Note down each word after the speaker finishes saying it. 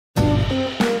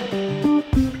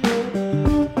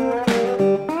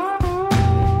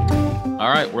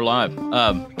We're live.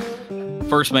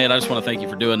 First, man, I just want to thank you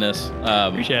for doing this.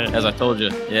 Appreciate it. As I told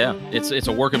you, yeah, it's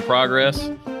a work in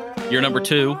progress. You're number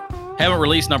 2. Haven't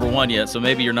released number 1 yet, so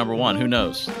maybe you're number 1. Who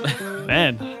knows?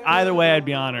 Man, either way, I'd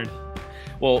be honored.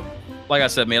 Well, like I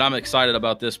said, man, I'm excited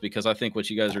about this because I think what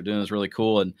you guys are doing is really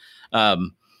cool. And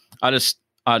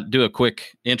I'll do a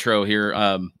quick intro here.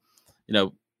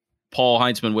 Paul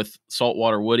Heintzman with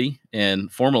Saltwater Woody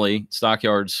and formerly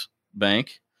Stockyards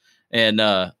Bank.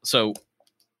 And so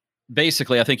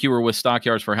basically, I think you were with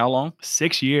Stockyards for how long?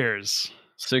 6 years.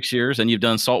 6 years. And you've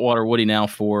done Saltwater Woody now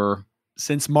for?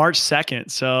 Since March 2nd.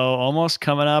 So almost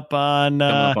coming up on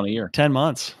a year. 10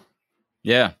 months.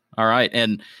 Yeah. All right.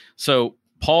 And so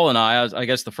Paul and I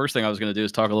guess the first thing I was going to do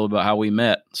is talk a little bit about how we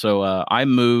met. So I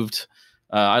moved.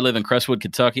 I live in Crestwood,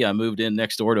 Kentucky. I moved in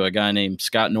next door to a guy named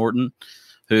Scott Norton,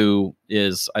 who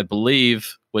is, I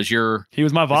believe, he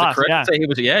was my boss. Yeah.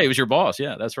 He was your boss.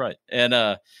 Yeah, that's right.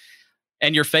 And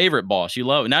your favorite boss. You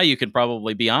love. Now you can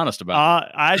probably be honest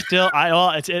about it.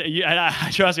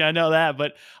 Trust me, I know that,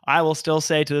 but I will still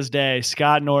say to this day,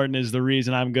 Scott Norton is the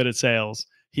reason I'm good at sales.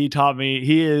 He taught me.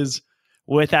 He is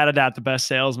without a doubt the best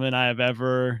salesman I have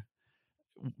ever.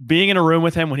 Being in a room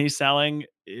with him when he's selling,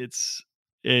 it's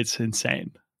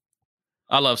insane.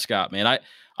 I love Scott, man.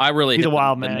 I really he's hit a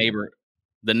wild the man.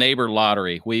 The neighbor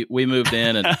lottery. We moved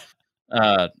in and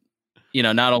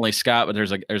not only Scott, but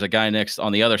there's a guy next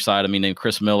on the other side of me named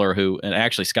Chris Miller, and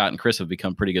actually Scott and Chris have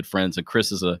become pretty good friends. And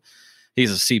Chris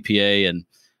he's a CPA and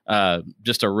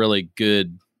just a really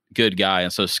good guy.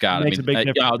 And so Scott makes a big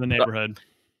difference in the neighborhood.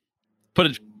 Put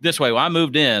it this way: when I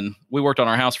moved in, we worked on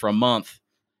our house for a month,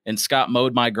 and Scott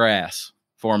mowed my grass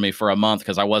for me for a month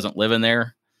because I wasn't living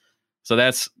there. So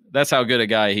that's how good a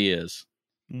guy he is.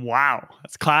 Wow.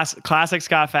 That's classic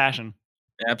Scott fashion.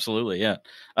 Absolutely. Yeah.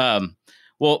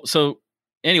 Well, so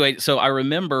anyway, so I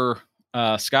remember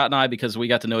Scott and I, because we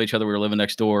got to know each other, we were living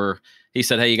next door. He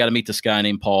said, "Hey, you got to meet this guy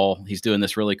named Paul. He's doing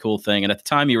this really cool thing." And at the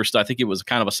time you were I think it was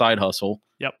kind of a side hustle.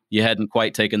 Yep. You hadn't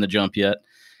quite taken the jump yet.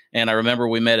 And I remember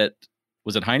we met at,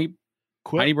 was it Heine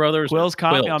Brothers? Quill's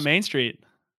Coffee on Main Street.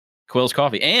 Quill's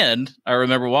Coffee. And I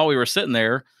remember while we were sitting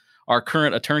there, our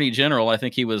current attorney general, I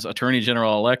think he was attorney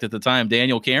general elect at the time,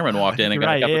 Daniel Cameron, walked in and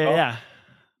got a cup of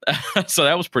coffee. So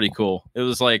that was pretty cool. It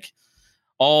was like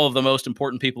all of the most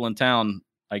important people in town,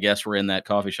 I guess, were in that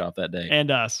coffee shop that day. And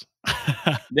us.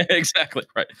 Yeah, exactly.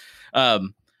 Right.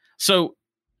 So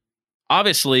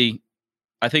obviously,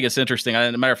 I think it's interesting.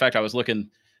 As a matter of fact, I was looking,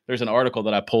 there's an article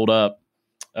that I pulled up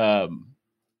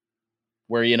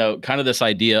where, kind of this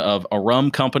idea of a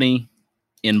rum company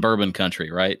in bourbon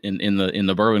country, right? In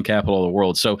the bourbon capital of the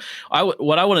world. So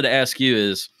what I wanted to ask you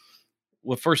is,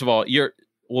 well, first of all,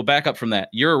 we'll back up from that.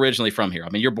 You're originally from here. I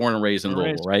mean, you're born and raised in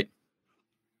Louisville, right?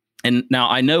 And now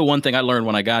I know one thing I learned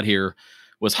when I got here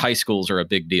was high schools are a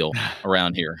big deal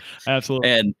around here. Absolutely.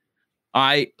 And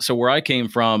so where I came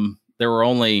from, there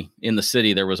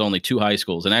was only 2 high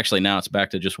schools. And actually now it's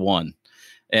back to just 1.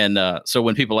 And so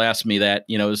when people ask me that,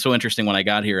 it was so interesting when I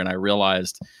got here and I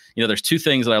realized, there's 2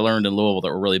 things that I learned in Louisville that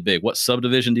were really big. What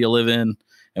subdivision do you live in?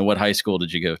 And what high school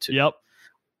did you go to? Yep.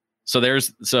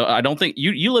 So I don't think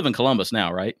you live in Columbus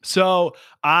now, right? So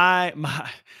I'm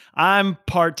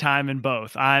part-time in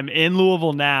both. I'm in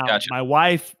Louisville now. Gotcha. My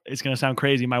wife, it's going to sound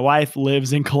crazy. My wife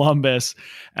lives in Columbus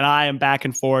and I am back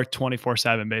and forth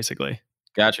 24/7 basically.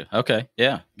 Gotcha. Okay.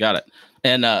 Yeah. Got it.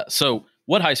 And so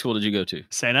what high school did you go to?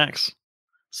 St. X.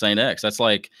 St. X. That's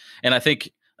like, and I think,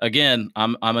 again,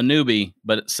 I'm a newbie,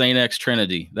 but St. X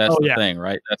Trinity, that's the thing,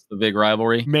 right? That's the big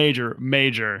rivalry.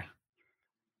 Major.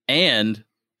 And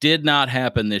did not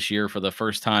happen this year for the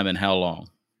first time in how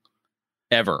long?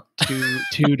 Ever.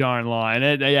 Too darn long.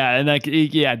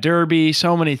 And Derby,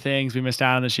 so many things we missed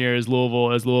out on this year as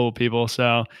Louisville people.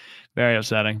 So very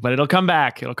upsetting, but it'll come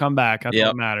back. That's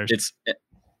what matters.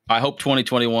 I hope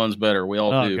 2021 is better. We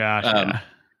all do. Gosh, yeah.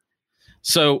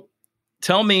 So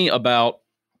tell me about,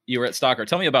 you were at Stocker.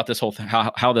 Tell me about this whole thing,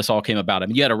 how this all came about. I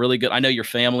mean, you had a really good, I know your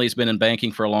family's been in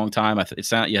banking for a long time.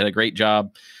 You had a great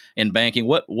job in banking.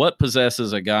 What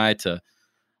possesses a guy to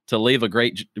leave a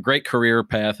great career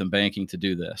path in banking to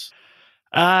do this?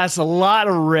 It's a lot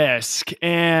of risk.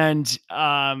 And,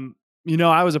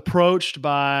 I was approached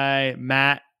by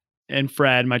Matt and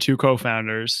Fred, my 2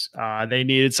 co-founders. They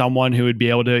needed someone who would be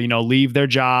able to, leave their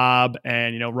job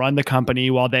and, run the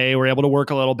company while they were able to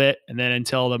work a little bit. And then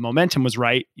until the momentum was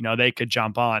right, they could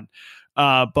jump on.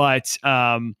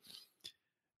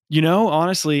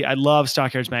 Honestly, I love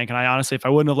Stockyards Bank. And if I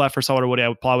wouldn't have left for Saltwater Woody,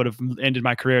 I probably would have ended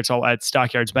my career at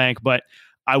Stockyards Bank. But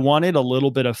I wanted a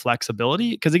little bit of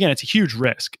flexibility because, again, it's a huge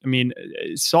risk. I mean,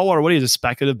 Saltwater Woody is a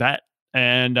speculative bet.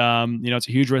 And, it's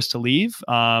a huge risk to leave.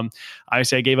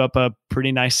 Obviously I gave up a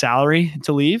pretty nice salary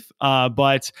to leave.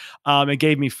 But it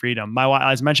gave me freedom. My wife,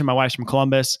 as mentioned, my wife's from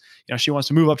Columbus. She wants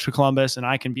to move up to Columbus, and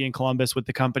I can be in Columbus with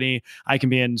the company. I can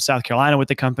be in South Carolina with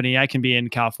the company. I can be in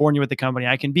California with the company.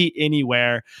 I can be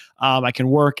anywhere. I can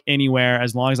work anywhere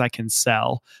as long as I can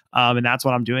sell. And that's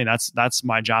what I'm doing. That's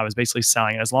my job, is basically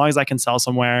selling. As long as I can sell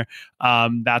somewhere,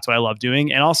 that's what I love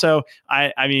doing. And also,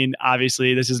 I mean,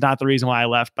 obviously, this is not the reason why I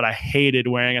left, but I hated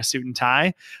wearing a suit and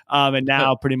tie. And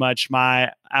now pretty much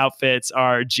my outfits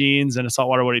are jeans and a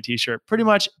Saltwater Woody t-shirt pretty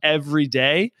much every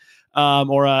day.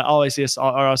 Or always see a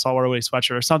Saltwater Woody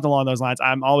sweatshirt or something along those lines.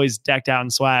 I'm always decked out in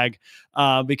swag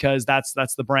because that's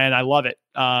the brand. I love it.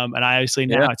 And I obviously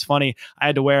now it's funny. I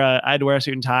had to wear a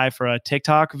suit and tie for a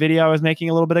TikTok video I was making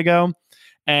a little bit ago,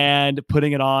 and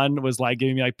putting it on was like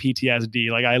giving me like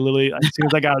PTSD. Like I literally, as soon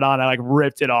as I got it on, I like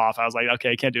ripped it off. I was like,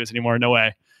 okay, I can't do this anymore. No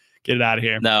way. Get it out of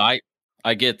here. No,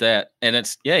 I get that. And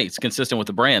it's consistent with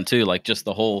the brand too. Like just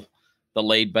the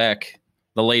laid back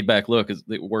look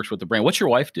it works with the brand. What's your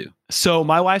wife do? So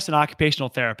my wife's an occupational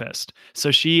therapist. So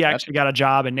she actually got a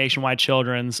job at Nationwide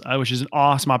Children's, which is an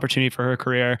awesome opportunity for her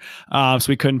career. So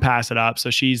we couldn't pass it up. So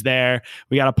she's there.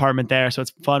 We got an apartment there. So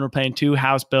it's fun. We're paying 2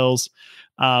 house bills,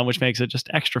 which makes it just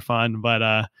extra fun.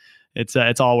 But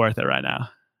it's all worth it right now.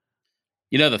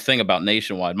 The thing about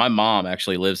Nationwide, my mom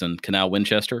actually lives in Canal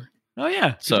Winchester. Oh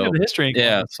yeah. So the history.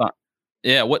 Yeah.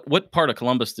 What part of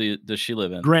Columbus does she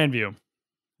live in? Grandview.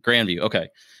 Okay.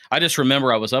 I just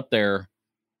remember I was up there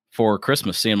for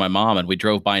Christmas seeing my mom, and we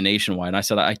drove by Nationwide, and I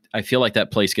said, I feel like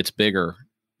that place gets bigger.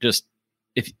 Just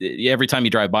every time you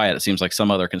drive by it, it seems like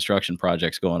some other construction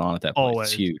project's going on at that place. Always.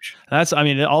 It's huge.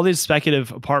 All these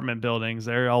speculative apartment buildings,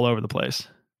 they're all over the place.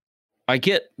 I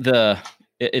get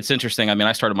it's interesting. I mean,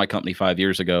 I started my company 5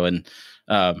 years ago, and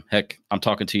heck, I'm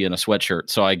talking to you in a sweatshirt.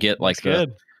 So I get like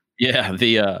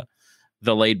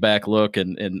the laid back look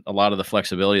and a lot of the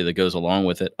flexibility that goes along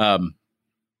with it.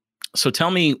 So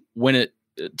tell me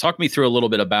talk me through a little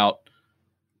bit about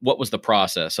what was the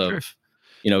process of,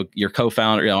 your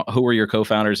co-founder, who were your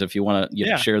co-founders? If you want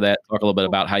to share that, talk a little bit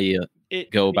about how you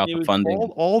go about the funding.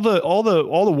 All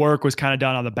the work was kind of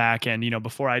done on the back end,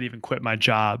 before I'd even quit my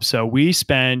job. So we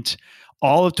spent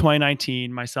all of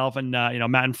 2019, myself and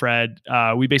Matt and Fred,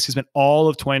 we basically spent all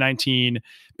of 2019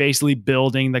 basically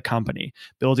building the company,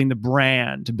 building the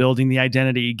brand, building the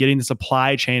identity, getting the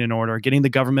supply chain in order, getting the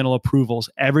governmental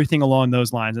approvals, everything along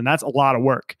those lines. And that's a lot of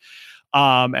work.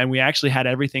 And we actually had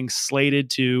everything slated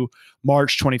to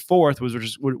March 24th,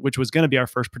 which was going to be our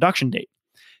first production date.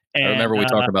 And, I remember we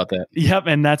talked about that. Yep.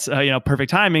 And that's, perfect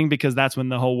timing, because that's when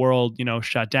the whole world,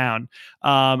 shut down.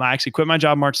 I actually quit my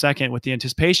job March 2nd with the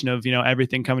anticipation of,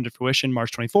 everything coming to fruition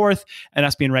March 24th and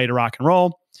us being ready to rock and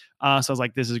roll. So I was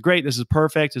like, this is great. This is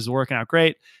perfect. This is working out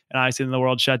great. And obviously then the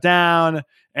world shut down,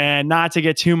 and not to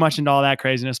get too much into all that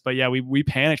craziness, but yeah, we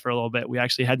panicked for a little bit. We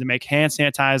actually had to make hand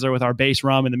sanitizer with our base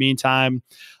rum in the meantime,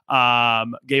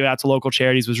 gave it out to local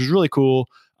charities, which was really cool.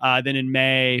 Then in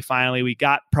May, finally, we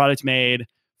got product made,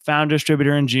 found a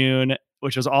distributor in June,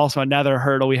 which was also another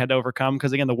hurdle we had to overcome,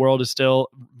 because again, the world is still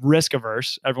risk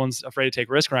averse. Everyone's afraid to take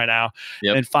risk right now.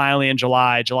 Yep. And finally in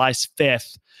July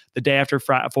 5th, the day after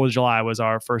 4th of July, was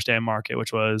our first day of market,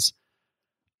 which was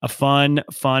a fun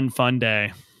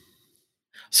day.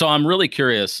 So I'm really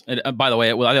curious. And by the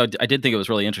way, I did think it was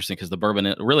really interesting because the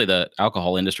bourbon, really the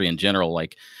alcohol industry in general,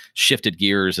 like shifted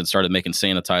gears and started making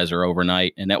sanitizer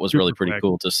overnight. And that was really pretty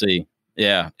cool to see.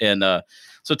 Yeah. And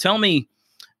so tell me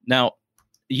now,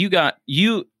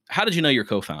 how did you know your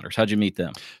co-founders? How'd you meet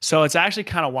them? So it's actually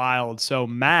kind of wild. So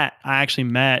Matt, I actually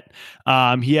met,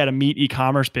 he had a meat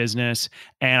e-commerce business,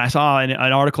 and I saw an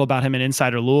article about him in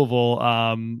Insider Louisville,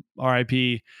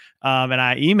 RIP. And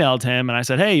I emailed him and I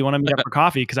said, hey, you want to meet up for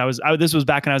coffee? Because this was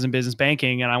back when I was in business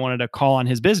banking, and I wanted to call on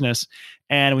his business.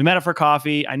 And we met up for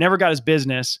coffee. I never got his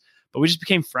business, but we just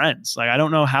became friends. Like, I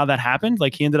don't know how that happened.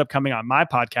 Like, he ended up coming on my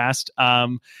podcast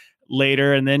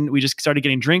later, and then we just started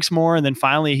getting drinks more. And then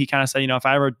finally he kind of said, if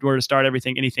I ever were to start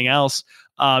anything else,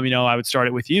 I would start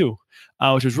it with you,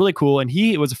 which was really cool. And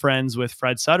he was friends with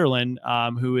Fred Sutherland,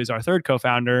 who is our third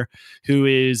co-founder, who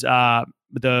is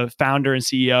the founder and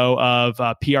CEO of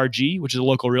PRG, which is a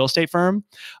local real estate firm.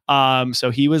 So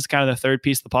he was kind of the third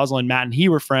piece of the puzzle, and Matt and he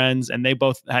were friends, and they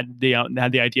both had the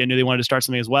idea, knew they wanted to start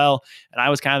something as well. And I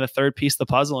was kind of the third piece of the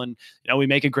puzzle, and we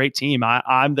make a great team.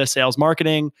 I'm the sales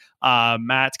marketing,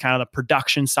 Matt's kind of the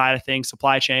production side of things,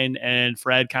 supply chain, and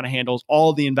Fred kind of handles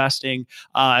all the investing,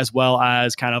 as well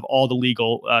as kind of all the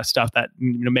legal stuff that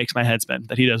makes my head spin,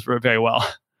 that he does very well.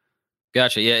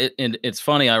 Gotcha. Yeah. And it's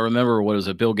funny. I remember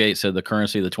Bill Gates said the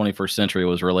currency of the 21st century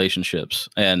was relationships.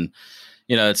 And,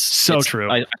 it's so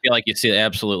true. I feel like you see it.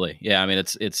 Absolutely. Yeah. I mean,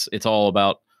 it's all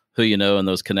about who you know and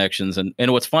those connections. And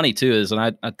what's funny too is,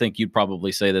 and I think you'd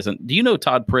probably say this, and do you know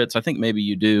Todd Pritz? I think maybe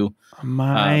you do.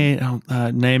 My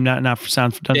name not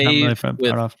sound doesn't sound really far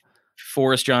with off.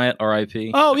 Forest Giant,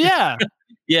 RIP. Oh yeah.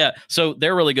 Yeah, so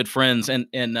they're really good friends, and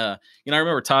I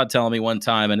remember Todd telling me one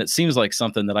time, and it seems like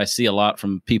something that I see a lot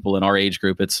from people in our age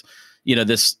group. It's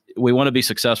this, we want to be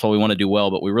successful, we want to do well,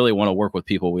 but we really want to work with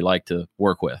people we like to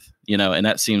work with, and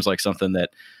that seems like something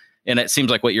that, and it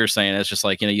seems like what you're saying. It's just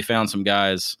like you found some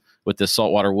guys with this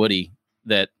Saltwater Woody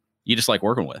that you just like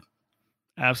working with.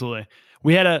 Absolutely.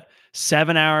 We had a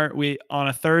 7-hour. On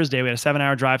a Thursday we had a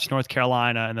 7-hour drive to North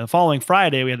Carolina, and the following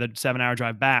Friday we had the 7-hour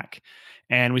drive back.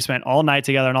 And we spent all night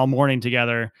together and all morning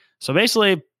together. So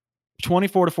basically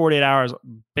 24 to 48 hours,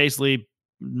 basically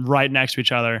right next to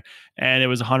each other. And it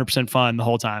was 100% fun the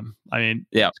whole time. I mean,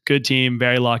 yeah, good team,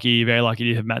 very lucky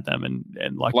to have met them.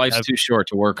 And lucky. Life's too short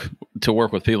to work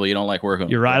with people you don't like working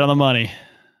with. You're right on the money.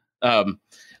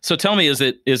 So tell me, is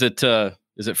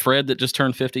it Fred that just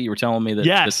turned 50? You were telling me that.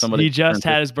 Yes, that somebody he just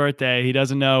had his birthday. He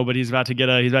doesn't know, but he's about to get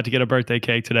a birthday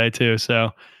cake today too.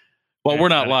 So. Well, we're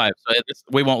not live, so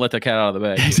we won't let the cat out of the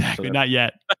bag. Exactly, not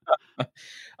yet.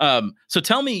 So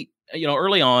tell me,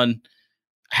 early on,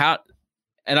 how,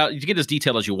 and you get as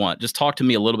detailed as you want. Just talk to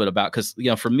me a little bit about, because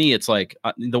for me, it's like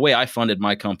the way I funded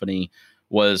my company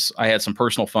was I had some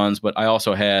personal funds, but I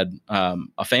also had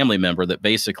a family member that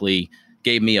basically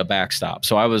gave me a backstop.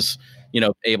 So I was,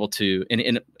 able to,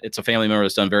 and it's a family member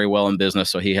that's done very well in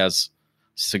business, so he has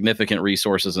significant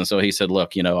resources. And so he said,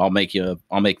 look, I'll make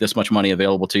this much money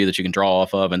available to you that you can draw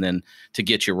off of, and then to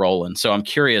get you rolling. So I'm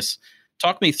curious,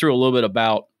 talk me through a little bit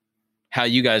about how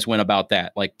you guys went about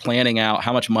that, like planning out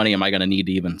how much money am I going to need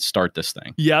to even start this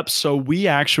thing? Yep. So we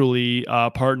actually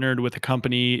partnered with a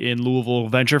company in Louisville,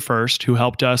 Venture First, who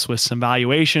helped us with some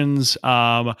valuations,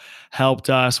 helped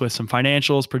us with some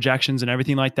financials, projections, and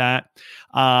everything like that.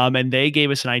 And they gave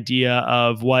us an idea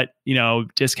of what,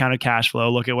 discounted cash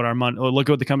flow, look at what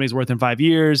the company's worth in 5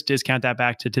 years, discount that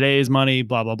back to today's money,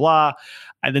 blah, blah, blah.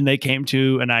 And then they came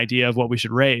to an idea of what we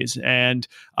should raise. And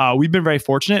we've been very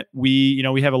fortunate. We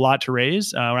have a lot to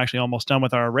raise. We're actually almost done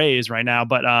with our raise right now,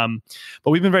 but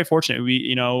we've been very fortunate.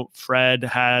 Fred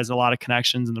has a lot of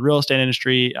connections in the real estate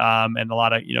industry, and a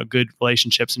lot of, good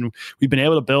relationships. And we've been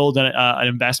able to build an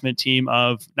investment team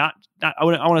of I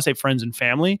want to say friends and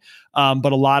family,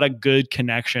 but a lot of good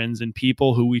connections and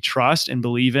people who we trust and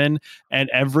believe in. And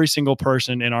every single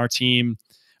person in our team,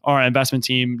 our investment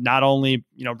team, not only,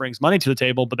 brings money to the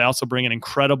table, but they also bring an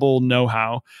incredible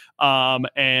know-how.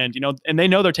 And they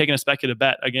know they're taking a speculative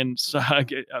bet against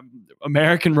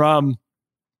American rum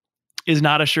is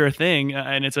not a sure thing,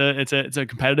 and it's a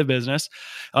competitive business.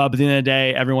 But at the end of the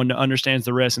day, everyone understands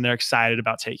the risk and they're excited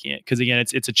about taking it, because again,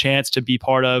 it's a chance to be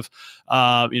part of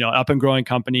up and growing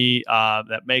company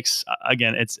that makes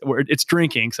it's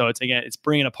drinking, so it's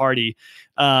bringing a party.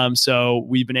 So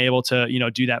we've been able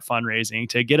to do that fundraising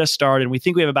to get us started. And we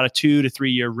think we have about a 2 to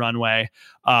 3 year runway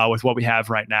with what we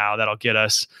have right now that'll get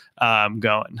us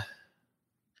going.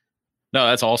 No,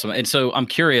 that's awesome. And so I'm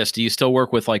curious, do you still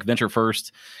work with like Venture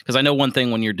First? Because I know one thing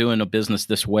when you're doing a business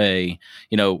this way,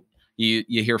 you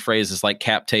hear phrases like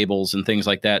cap tables and things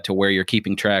like that, to where you're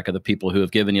keeping track of the people who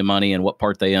have given you money and what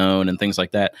part they own and things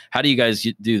like that. How do you guys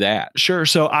do that? Sure.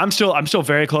 So I'm still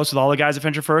very close with all the guys at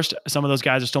Venture First. Some of those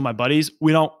guys are still my buddies.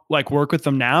 We don't work with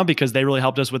them now because they really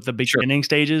helped us with the beginning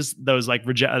stages, those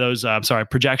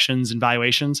projections and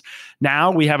valuations. Now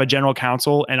we have a general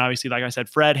counsel, and obviously, like I said,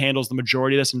 Fred handles the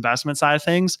majority of this investment side of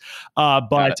things.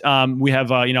 But we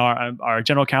have our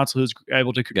general counsel who's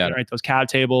able to generate those cap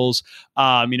tables,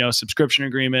 subscription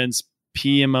agreements,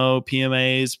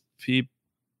 PMAs,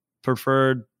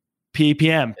 preferred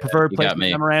PPM, preferred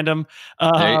placement memorandum.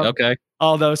 Okay.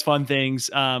 All those fun things.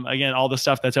 Again, all the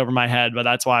stuff that's over my head, but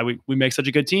that's why we make such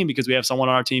a good team, because we have someone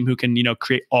on our team who can,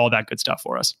 create all that good stuff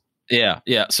for us. Yeah.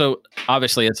 Yeah. So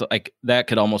obviously it's like, that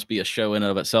could almost be a show in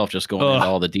and of itself, just going into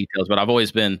all the details, but I've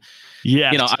always been,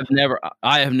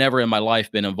 I have never in my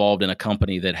life been involved in a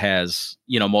company that has,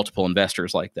 multiple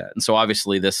investors like that. And so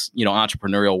obviously this,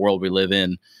 entrepreneurial world we live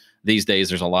in these days,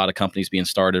 there's a lot of companies being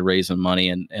started, raising money.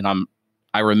 And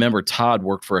I remember Todd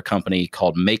worked for a company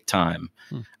called Make Time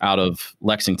out of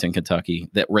Lexington, Kentucky,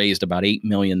 that raised about $8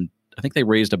 million. I think they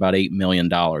raised about $8 million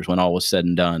when all was said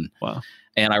and done. Wow.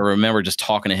 And I remember just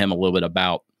talking to him a little bit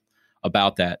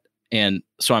about that. And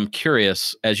so I'm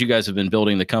curious, as you guys have been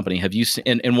building the company, have you seen,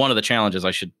 and one of the challenges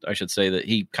I should say that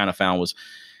he kind of found was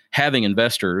having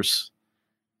investors.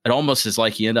 It almost is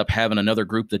like you end up having another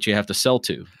group that you have to sell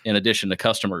to in addition to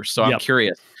customers. So I'm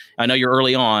curious. I know you're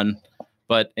early on,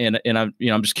 But and I'm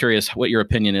just curious what your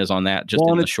opinion is on that. Just Well,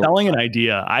 in and the it's short selling term. an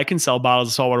idea. I can sell bottles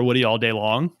of saltwater woody all day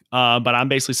long, but I'm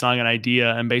basically selling an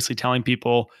idea and basically telling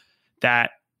people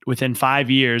that within 5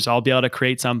 years, I'll be able to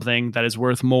create something that is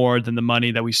worth more than the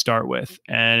money that we start with.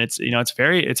 And it's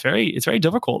very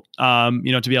difficult, to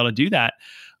be able to do that.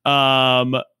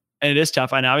 And it is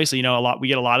tough. And obviously, we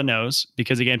get a lot of no's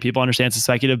because again, people understand it's a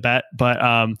speculative bet, but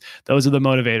those are the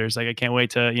motivators. Like I can't wait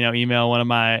to, email one of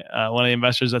the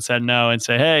investors that said no and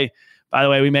say, hey, by the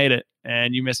way, we made it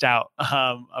and you missed out.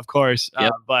 Of course.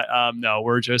 Yep. But no,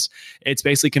 it's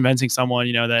basically convincing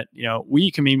someone, that,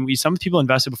 some people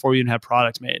invested before we even had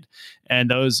products made. And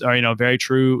those are, very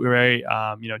true, very,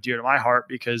 dear to my heart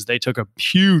because they took a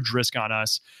huge risk on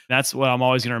us. That's what I'm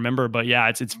always going to remember. But yeah,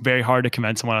 it's very hard to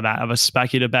convince someone of a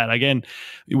speculative bet. Again,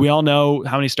 we all know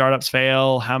how many startups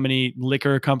fail, how many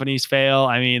liquor companies fail.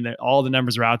 I mean, all the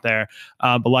numbers are out there.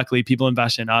 But luckily people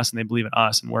invest in us and they believe in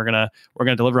us and we're going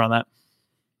to deliver on that.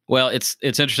 Well, it's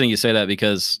interesting you say that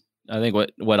because I think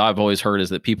what I've always heard is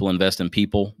that people invest in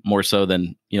people more so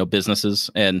than businesses.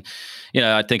 And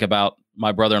I think about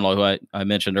my brother-in-law who I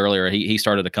mentioned earlier. He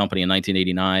started a company in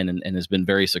 1989 and has been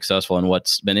very successful. And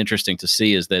what's been interesting to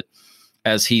see is that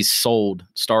as he's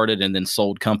started and then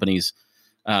sold companies,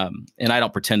 and I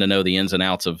don't pretend to know the ins and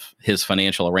outs of his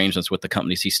financial arrangements with the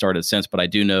companies he started since, but I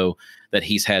do know that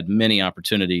he's had many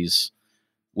opportunities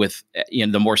with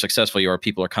the more successful you are,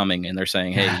 people are coming and they're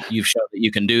saying, hey, you've shown that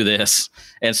you can do this.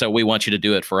 And so we want you to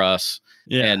do it for us.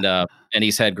 Yeah. And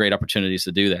he's had great opportunities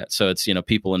to do that. So it's,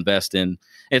 people invest in,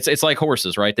 it's like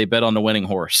horses, right? They bet on the winning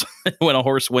horse. When a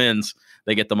horse wins,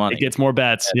 they get the money. It gets more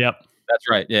bets. Yep. That's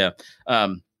right. Yeah.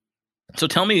 So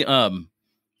tell me,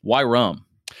 why rum?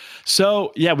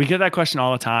 So yeah, we get that question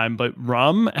all the time, but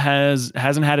rum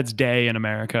hasn't had its day in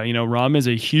America. Rum is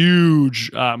a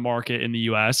huge market in the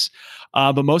US.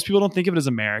 But most people don't think of it as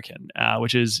American,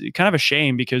 which is kind of a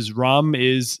shame because rum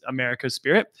is America's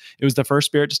spirit. It was the first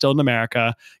spirit distilled in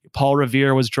America. Paul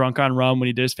Revere was drunk on rum when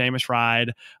he did his famous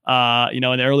ride. In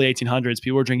the early 1800s,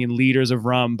 people were drinking liters of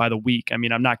rum by the week. I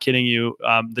mean, I'm not kidding you.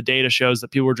 The data shows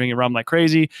that people were drinking rum like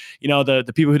crazy.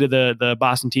 The people who did the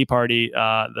Boston Tea Party,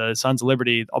 the Sons of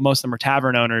Liberty, most of them are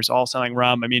tavern owners, all selling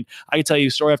rum. I mean, I could tell you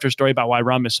story after story about why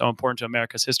rum is so important to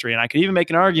America's history. And I could even make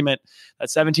an argument that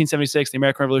 1776, the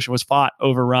American Revolution was fought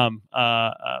over rum, but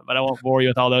I won't bore you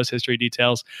with all those history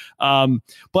details.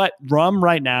 But rum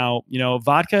right now,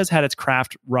 vodka has had its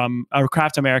craft rum or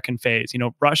craft American phase.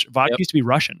 Vodka used to be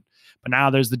Russian, but now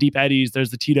there's the Deep Eddies,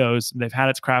 there's the Tito's, and they've had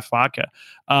its craft vodka.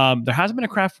 There hasn't been a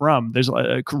craft rum. There's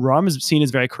rum is seen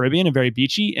as very Caribbean and very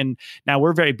beachy, and now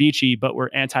we're very beachy, but we're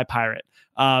anti-pirate.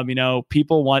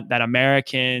 People want that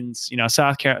Americans,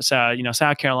 South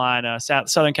Carolina,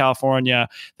 Southern California,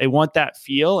 they want that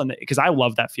feel. And because I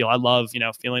love that feel, I love,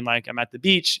 feeling like I'm at the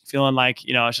beach, feeling like,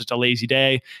 it's just a lazy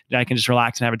day and I can just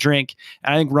relax and have a drink.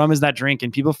 And I think rum is that drink.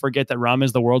 And people forget that rum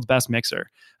is the world's best mixer.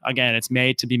 Again, it's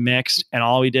made to be mixed. And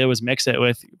all we did was mix it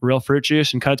with real fruit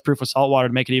juice and cut its proof with salt water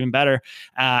to make it even better.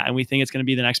 And we think it's going to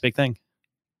be the next big thing.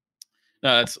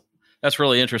 No, that's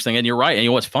really interesting. And you're right.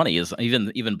 And what's funny is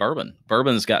even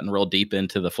bourbon's gotten real deep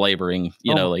into the flavoring,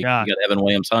 you got Evan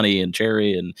Williams honey and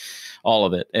cherry and all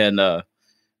of it. And,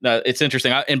 it's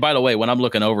interesting. And by the way, when I'm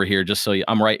looking over here, just so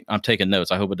I'm right, I'm taking notes.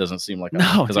 I hope it doesn't seem like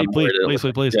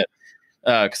please.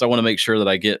 Because I want to make sure that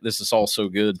I get, this is all so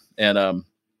good. And,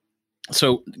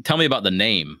 so tell me about the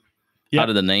name. Yep. How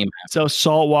did the name happen? So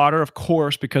Saltwater, of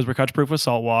course, because we're cut proof with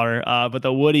saltwater. But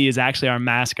the Woody is actually our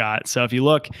mascot. So if you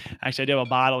look, actually I do have a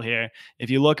bottle here. If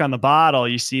you look on the bottle,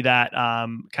 you see that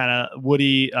kind of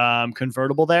Woody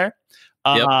convertible there.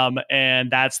 And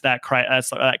that's that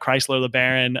Chrysler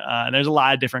LeBaron. And there's a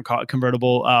lot of different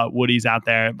convertible Woodies out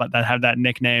there, but that have that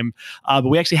nickname. But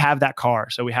we actually have that car.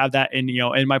 So we have that in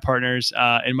my partner's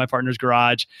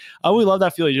garage. We love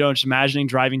that feel. Just imagining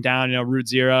driving down, Route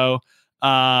 0.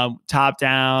 Top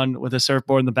down with a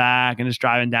surfboard in the back and just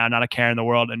driving down, not a care in the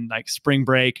world. And like spring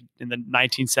break in the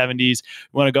 1970s,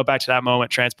 we want to go back to that moment,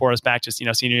 transport us back to,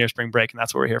 senior year spring break. And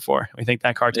that's what we're here for. We think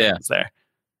that cartoon is there.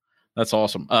 That's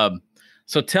awesome.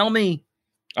 So tell me,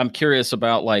 I'm curious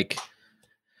about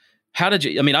how did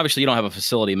you, obviously you don't have a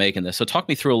facility making this. So talk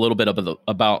me through a little bit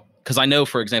about, because I know,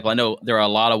 for example, there are a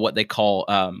lot of what they call,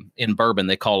 in bourbon,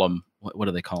 they call them, what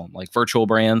do they call them? Like virtual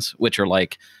brands, which are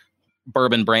like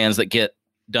bourbon brands that get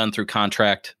done through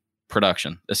contract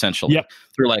production, essentially. Yep.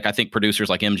 Through I think producers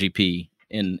like MGP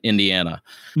in Indiana.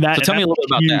 So tell me a little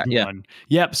bit about that. Yeah.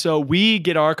 Yep. So we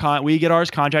get ours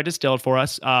contract distilled for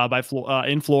us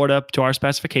in Florida to our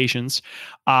specifications,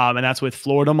 and that's with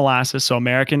Florida molasses. So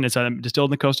American, it's distilled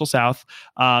in the coastal South.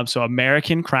 So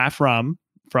American craft rum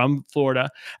from Florida.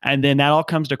 And then that all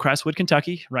comes to Crestwood,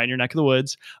 Kentucky, right in your neck of the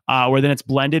woods, where then it's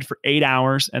blended for 8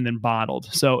 hours and then bottled.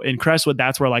 So in Crestwood,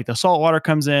 that's where like the saltwater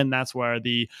comes in. That's where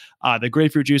the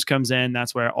grapefruit juice comes in.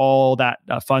 That's where all that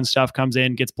fun stuff comes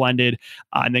in, gets blended,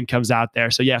 and then comes out there.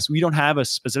 So yes, we don't have a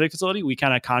specific facility. We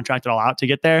kind of contract it all out to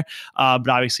get there. But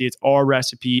obviously it's our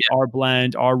recipe, our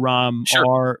blend, our rum,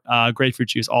 our grapefruit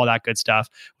juice, all that good stuff,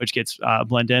 which gets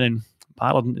blended in and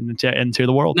bottled into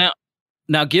the world.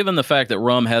 Now, given the fact that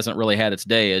rum hasn't really had its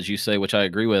day, as you say, which I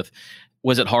agree with,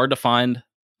 was it hard to find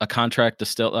a contract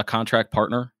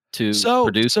partner to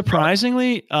produce?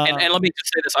 Surprisingly, and let me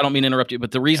just say this, I don't mean to interrupt you,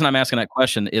 but the reason I'm asking that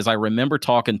question is I remember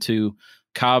talking to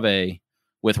Cave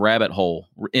with Rabbit Hole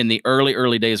in the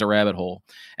early days of Rabbit Hole,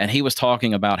 and he was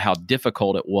talking about how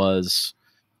difficult it was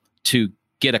to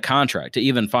get a contract, to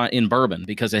even find in bourbon,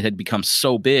 because it had become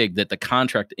so big that the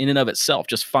contract in and of itself,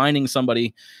 just finding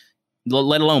somebody,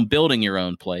 let alone building your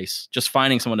own place, just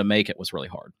finding someone to make it was really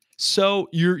hard. So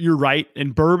you're right.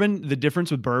 In bourbon, the difference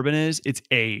with bourbon is it's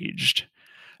aged.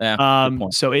 Yeah,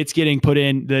 so it's getting put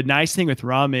in. The nice thing with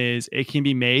rum is it can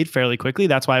be made fairly quickly.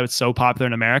 That's why it's so popular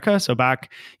in America. So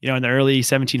back, in the early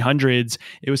 1700s,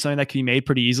 it was something that could be made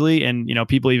pretty easily. And,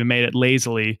 people even made it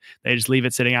lazily. They just leave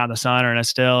it sitting out in the sun or in a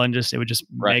still and it would just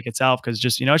make itself, because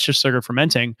it's just sugar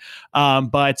fermenting.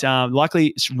 But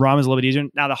luckily rum is a little bit easier.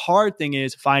 Now, the hard thing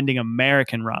is finding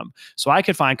American rum. So I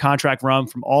could find contract rum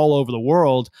from all over the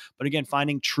world. But again,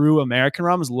 finding true American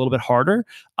rum is a little bit harder.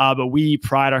 But we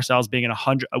pride ourselves being a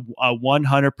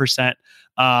 100%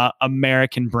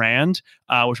 American brand,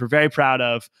 which we're very proud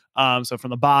of. So from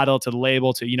the bottle to the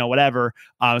label to, whatever,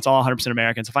 it's all 100%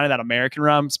 American. So finding that American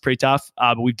rum is pretty tough,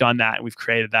 but we've done that and we've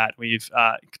created that. We've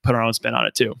put our own spin on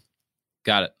it too.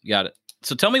 Got it.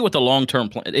 So tell me what the long-term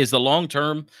plan is. The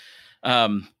long-term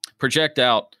project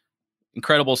out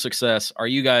incredible success. Are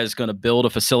you guys going to build a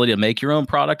facility to make your own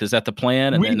product? Is that the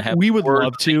plan? And then have we would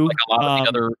love to. Like a lot of the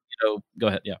other, go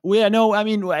ahead. Yeah. Well, yeah, no, I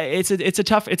mean, it's a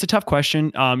tough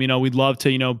question. We'd love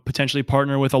to, potentially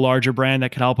partner with a larger brand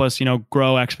that could help us,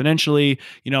 grow exponentially.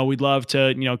 We'd love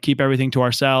to, keep everything to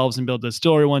ourselves and build a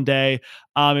distillery one day.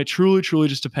 It truly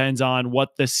just depends on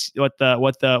what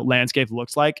the landscape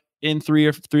looks like in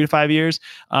 3 to 5 years,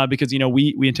 because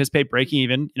we anticipate breaking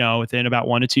even within about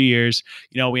 1 to 2 years.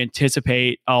 We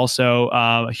anticipate also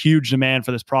a huge demand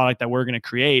for this product that we're going to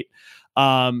create.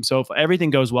 So if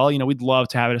everything goes well, we'd love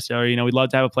to have a distillery. We'd love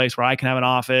to have a place where I can have an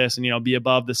office and be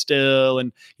above the still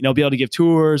and be able to give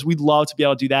tours. We'd love to be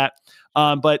able to do that.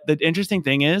 But the interesting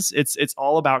thing is it's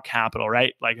all about capital,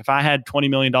 right? Like if I had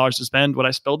 $20 million to spend, would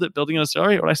I spend it building a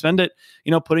distillery, or would I spend it,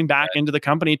 putting back into the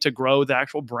company to grow the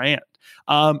actual brand?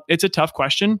 It's a tough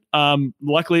question.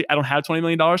 Luckily I don't have $20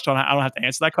 million, so I don't have to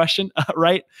answer that question.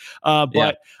 Right.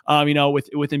 But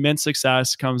with immense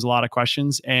success comes a lot of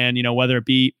questions, and, whether it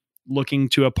be looking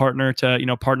to a partner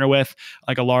to partner with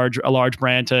like a large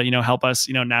brand to help us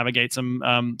navigate some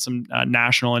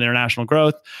national and international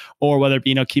growth, or whether it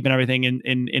be keeping everything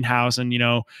in house and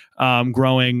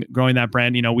growing that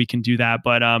brand, we can do that.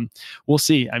 But we'll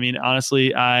see. I mean,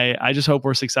 honestly, I just hope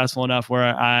we're successful enough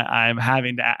where I'm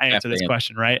having to answer this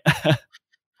question, right?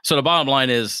 So the bottom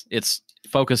line is it's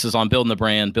focuses on building the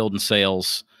brand, building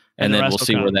sales, and then we'll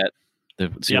see where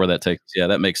that takes us. Yeah,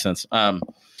 that makes sense.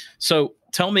 So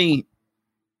tell me,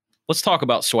 let's talk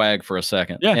about swag for a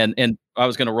second. Yeah. And I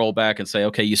was going to roll back and say,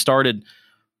 okay, you started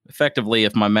effectively,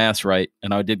 if my math's right,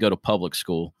 and I did go to public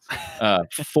school,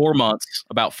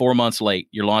 about 4 months late.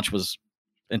 Your launch was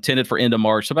intended for end of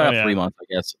March, so about 3 months, I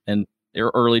guess, and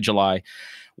early July.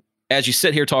 As you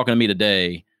sit here talking to me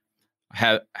today,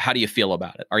 how do you feel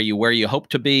about it? Are you where you hope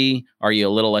to be? Are you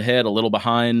a little ahead, a little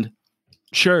behind?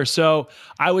 Sure. So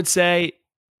I would say,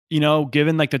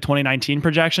 given like the 2019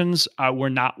 projections, we're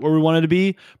not where we wanted to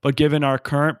be, but given our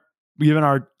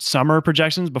summer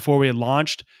projections before we had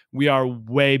launched, we are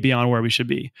way beyond where we should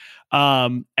be.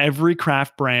 Every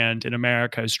craft brand in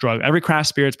America is struggling. Every craft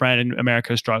spirits brand in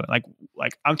America is struggling.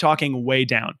 Like I'm talking way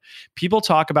down. People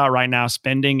talk about right now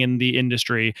spending in the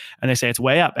industry, and they say it's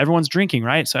way up. Everyone's drinking,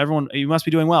 right? So you must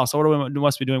be doing well. So what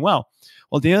must be doing well?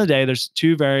 Well, at the end of the day, there's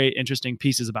two very interesting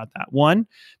pieces about that. One,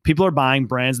 people are buying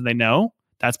brands that they know.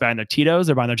 That's buying their Tito's,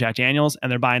 they're buying their Jack Daniels,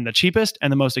 and they're buying the cheapest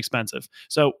and the most expensive.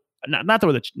 So not that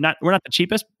we're not the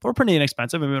cheapest, but we're pretty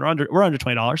inexpensive. I mean, we're under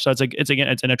 $20. So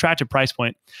it's an attractive price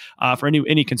point for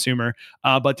any consumer.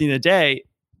 But at the end of the day,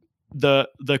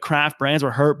 the craft brands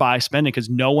were hurt by spending because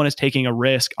no one is taking a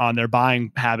risk on their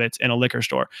buying habits in a liquor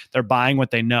store. They're buying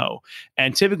what they know.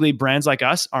 And typically brands like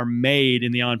us are made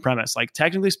in the on-premise. Like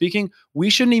technically speaking, we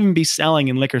shouldn't even be selling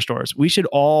in liquor stores. We should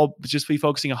all just be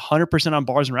focusing 100% on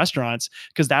bars and restaurants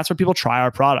because that's where people try our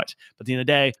product. But at the end of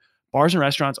the day, Bars and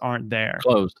restaurants aren't there.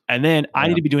 Closed. And then I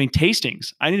need to be doing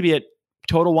tastings. I need to be at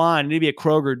Total Wine. I need to be at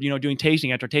Kroger, doing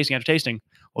tasting after tasting after tasting.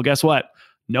 Well, guess what?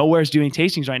 Nowhere's doing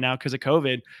tastings right now because of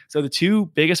COVID. So the two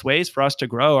biggest ways for us to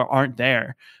grow aren't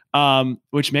there,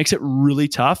 which makes it really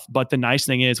tough. But the nice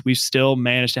thing is we've still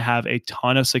managed to have a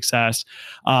ton of success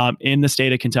in the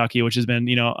state of Kentucky, which has been,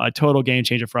 a total game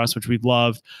changer for us, which we've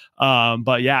loved.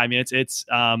 But yeah, I mean, it's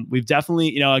we've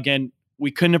definitely, again, we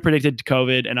couldn't have predicted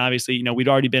COVID, and obviously, we would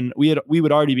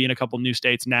already be in a couple new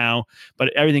states now,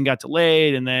 but everything got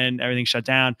delayed and then everything shut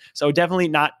down. So definitely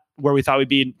not where we thought we'd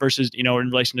be versus, in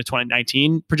relation to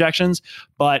 2019 projections.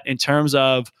 But in terms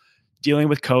of dealing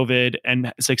with COVID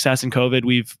and success in COVID,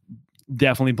 we've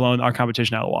definitely blown our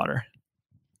competition out of the water.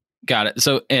 Got it.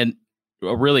 So, and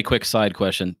a really quick side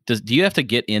question: do you have to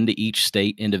get into each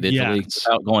state individually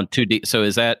without going too deep? So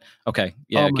is that okay?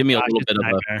 Yeah, give me a little bit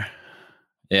of a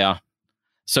yeah.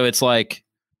 So it's like,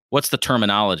 what's the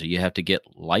terminology? You have to get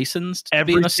licensed to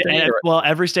be in a state? Well,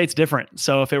 every state's different.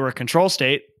 So if it were a control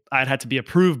state, I'd have to be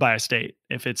approved by a state.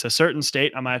 If it's a certain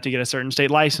state, I might have to get a certain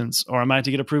state license, or I might have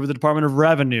to get approved with the Department of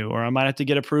Revenue, or I might have to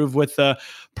get approved with the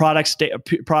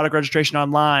product registration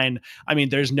online. I mean,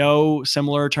 there's no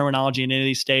similar terminology in any of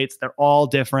these states. They're all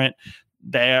different.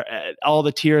 All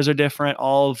the tiers are different.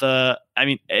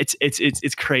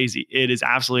 It's crazy. It is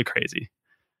absolutely crazy.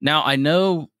 Now I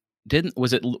know.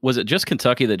 Was it just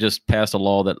Kentucky that just passed a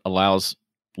law that allows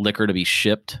liquor to be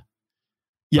shipped?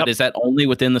 Yep. But is that only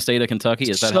within the state of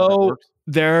Kentucky? Is that how that works?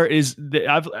 There is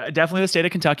definitely the state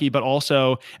of Kentucky, but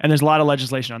also, and there's a lot of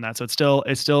legislation on that. So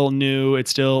it's still new. It's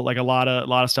still like a lot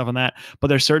of stuff on that. But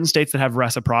there's certain states that have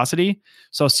reciprocity.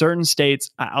 So certain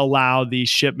states allow the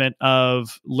shipment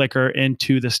of liquor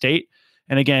into the state.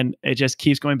 And again, it just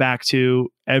keeps going back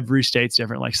to every state's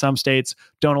different. Like some states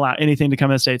don't allow anything to come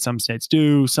in the state. Some states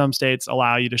do. Some states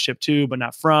allow you to ship to, but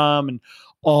not from. And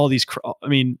all these,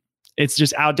 it's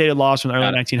just outdated laws from the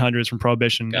early 1900s from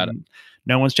Prohibition. And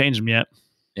no one's changed them yet.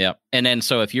 Yeah. And then,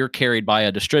 so if you're carried by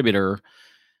a distributor,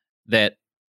 that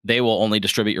they will only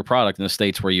distribute your product in the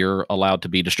states where you're allowed to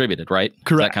be distributed, right?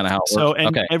 Correct. Is that kind of how it works? So,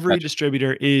 and every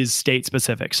distributor is state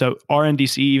specific. So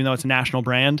RNDC, even though it's a national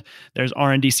brand, there's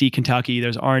RNDC Kentucky,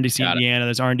 there's RNDC Indiana,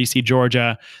 there's RNDC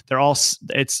Georgia. They're all,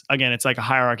 it's like a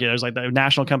hierarchy. There's like the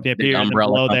national company up here, and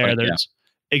below there, there's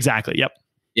exactly. Yep.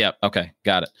 Yep. Okay.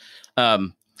 Got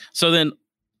it. So then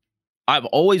I've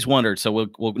always wondered, so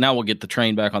we'll get the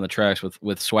train back on the tracks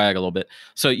with swag a little bit.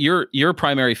 So your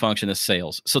primary function is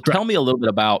sales. So tell me a little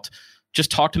bit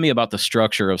talk to me about the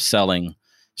structure of selling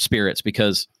spirits,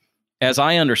 because as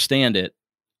I understand it,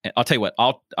 I'll tell you what,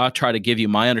 I'll try to give you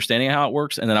my understanding of how it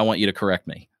works, and then I want you to correct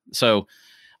me. So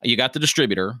you got the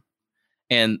distributor,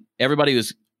 and everybody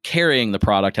who's carrying the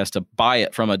product has to buy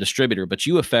it from a distributor, but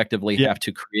you effectively have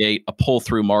to create a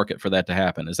pull-through market for that to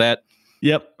happen. Is that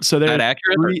Yep. So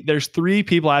there's three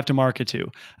people I have to market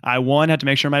to. I have to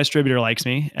make sure my distributor likes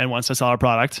me and wants to sell our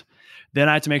product. Then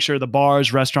I have to make sure the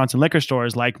bars, restaurants, and liquor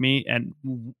stores like me and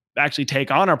actually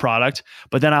take on our product.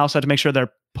 But then I also have to make sure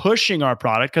they're pushing our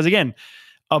product. Because again,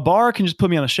 a bar can just put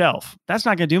me on the shelf. That's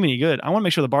not going to do me any good. I want to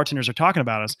make sure the bartenders are talking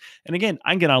about us. And again,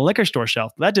 I can get on a liquor store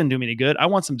shelf. That didn't do me any good. I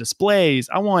want some displays.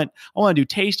 I want to do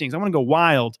tastings. I want to go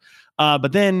wild.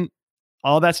 But then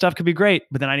all that stuff could be great,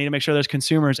 but then I need to make sure there's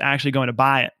consumers actually going to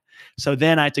buy it. So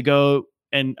then I have to go,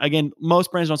 and again,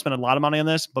 most brands don't spend a lot of money on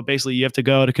this, but basically you have to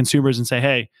go to consumers and say,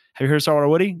 hey, have you heard of Saltwater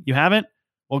Woody? You haven't?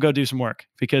 We'll go do some work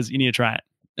because you need to try it.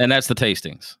 And that's the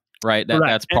tastings, right?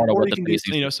 That's part of what the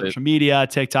tastings do, social media,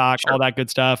 TikTok, all that good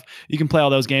stuff. You can play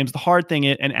all those games. The hard thing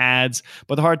is, and ads,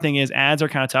 but the hard thing is ads are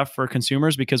kind of tough for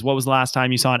consumers, because what was the last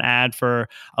time you saw an ad for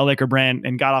a liquor brand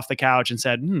and got off the couch and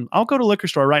said, I'll go to a liquor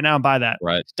store right now and buy that.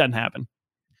 Right. It doesn't happen.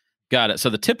 Got it. So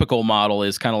the typical model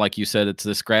is kind of like you said, it's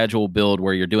this gradual build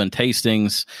where you're doing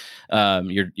tastings.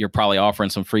 You're probably offering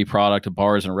some free product to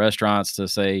bars and restaurants to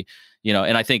say,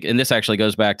 and I think, and this actually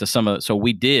goes back to so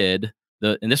we did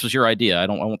and this was your idea. I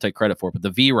won't take credit for it, but the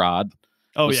V-Rod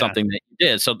was something that you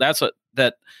did. So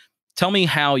tell me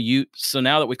how so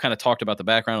now that we've kind of talked about the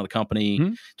background of the company,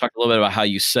 talked a little bit about how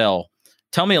you sell.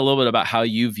 Tell me a little bit about how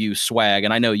you view swag.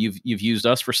 And I know you've used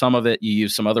us for some of it. You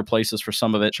use some other places for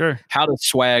some of it. Sure. How does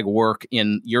swag work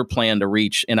in your plan to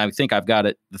reach? And I think I've got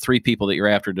it. The three people that you're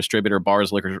after: distributor,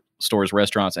 bars, liquor stores,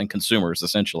 restaurants, and consumers,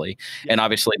 essentially. Yeah. And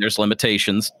obviously there's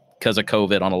limitations because of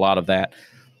COVID on a lot of that.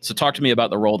 So talk to me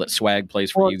about the role that swag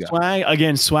plays for Well, you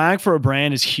guys. swag for a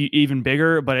brand is even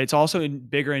bigger, but it's also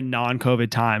bigger in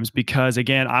non-COVID times because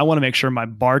again, I want to make sure my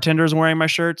bartenders are wearing my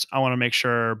shirts. I want to make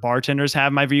sure bartenders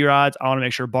have my V-Rods. I want to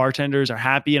make sure bartenders are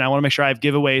happy, and I want to make sure I have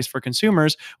giveaways for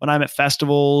consumers when I'm at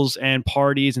festivals and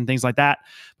parties and things like that.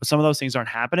 But some of those things aren't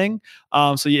happening.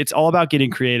 So it's all about getting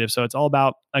creative. So it's all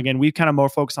about, again, we've kind of more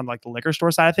focused on like the liquor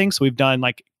store side of things. So we've done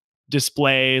like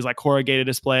displays, like corrugated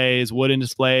displays, wooden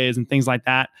displays, and things like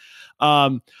that.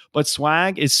 But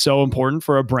swag is so important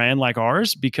for a brand like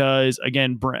ours because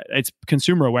again, it's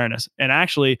consumer awareness. And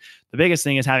actually the biggest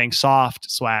thing is having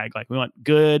soft swag. Like we want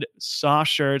good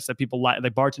soft shirts that people like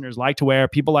bartenders like to wear,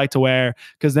 people like to wear,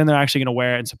 because then they're actually going to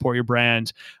wear it and support your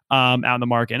brand out in the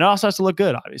market. And it also has to look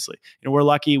good, obviously. We're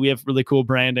lucky we have really cool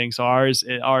branding. So ours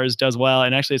does well.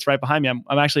 And actually it's right behind me.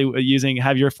 I'm actually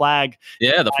have your flag.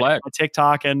 Yeah, the flag. My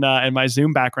TikTok and my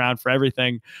Zoom background for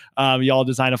everything. Y'all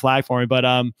designed a flag for me. But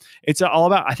it's all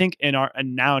about, I think and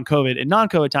now in COVID, in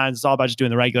non-COVID times, it's all about just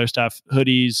doing the regular stuff,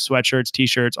 hoodies, sweatshirts,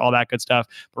 t-shirts, all that good stuff.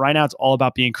 But right now it's all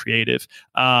about being creative.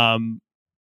 And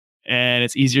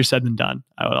it's easier said than done.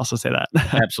 I would also say that.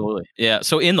 Absolutely. Yeah.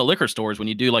 So in the liquor stores, when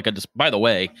you do like by the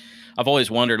way, I've always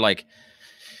wondered, like,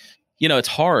 it's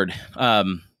hard.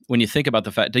 When you think about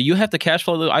the fact, do you have to cash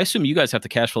flow? I assume you guys have to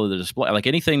cash flow the display, like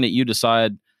anything that you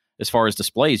decide as far as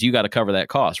displays, you got to cover that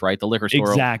cost, right? The liquor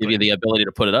store will give you the ability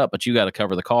to put it up, but you got to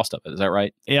cover the cost of it. Is that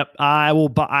right? Yep. I will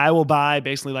buy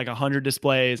basically like 100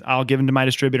 displays. I'll give them to my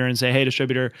distributor and say, hey,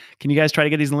 distributor, can you guys try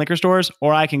to get these in liquor stores?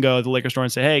 Or I can go to the liquor store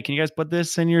and say, hey, can you guys put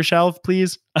this in your shelf,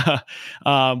 please?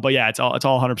 But yeah, it's all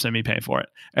 100% me paying for it.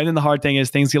 And then the hard thing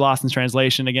is things get lost in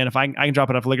translation. Again, if I can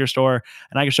drop it off a liquor store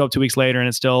and I can show up 2 weeks later and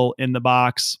it's still in the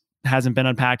box, hasn't been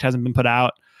unpacked, hasn't been put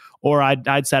out. Or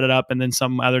I'd set it up and then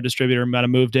some other distributor might have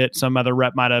moved it. Some other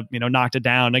rep might have, knocked it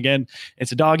down. Again,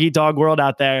 it's a dog eat dog world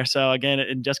out there. So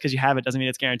again, just because you have it doesn't mean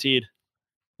it's guaranteed.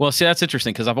 Well, see, that's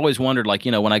interesting because I've always wondered, like,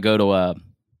 when I go to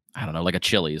I don't know, like a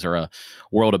Chili's or a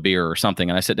World of Beer or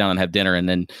something, and I sit down and have dinner, and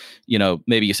then,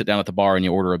 maybe you sit down at the bar and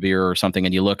you order a beer or something,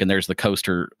 and you look and there's the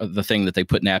coaster, the thing that they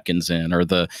put napkins in, or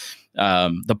the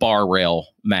bar rail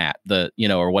mat,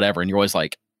 or whatever, and you're always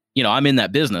like, I'm in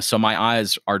that business, so my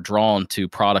eyes are drawn to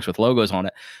products with logos on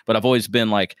it. But I've always been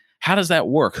like, how does that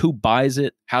work? Who buys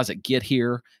it? How does it get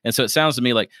here? And so it sounds to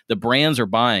me like the brands are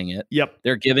buying it. Yep.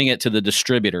 They're giving it to the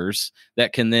distributors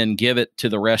that can then give it to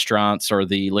the restaurants or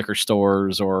the liquor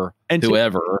stores or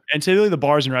whoever. And typically the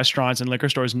bars and restaurants and liquor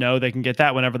stores know they can get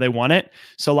that whenever they want it.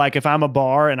 So like if I'm a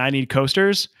bar and I need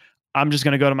coasters, I'm just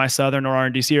going to go to my Southern or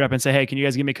R&DC rep and say, hey, can you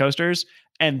guys give me coasters?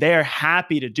 And they're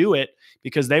happy to do it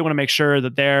because they want to make sure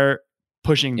that they're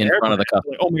pushing in front of the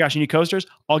customer. Like, oh my gosh, you need coasters?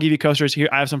 I'll give you coasters here.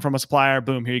 I have some from a supplier.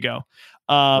 Boom, here you go.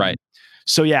 Right.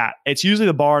 So yeah, it's usually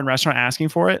the bar and restaurant asking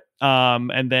for it,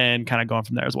 and then kind of going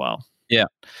from there as well. Yeah.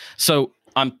 So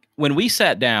when we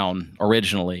sat down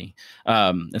originally,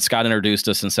 and Scott introduced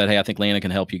us and said, hey, I think Lana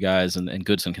can help you guys and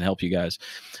Goodson can help you guys.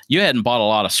 You hadn't bought a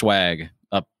lot of swag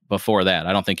up before that.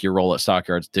 I don't think your role at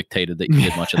Stockyards dictated that you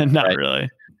did much of that. Not right? really.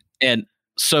 And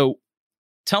so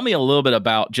tell me a little bit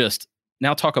about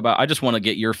I just want to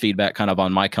get your feedback kind of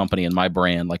on my company and my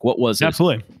brand. Like, what was it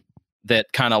Absolutely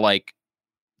that kind of like,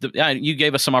 you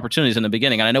gave us some opportunities in the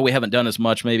beginning, and I know we haven't done as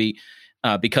much maybe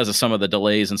because of some of the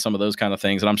delays and some of those kind of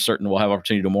things, and I'm certain we'll have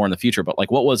opportunity to do more in the future. But like,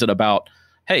 what was it about,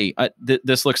 hey,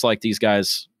 this looks like these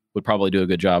guys would probably do a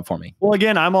good job for me? Well,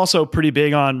 again, I'm also pretty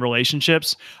big on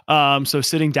relationships. So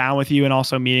sitting down with you and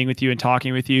also meeting with you and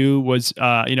talking with you was,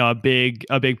 a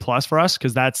big plus for us.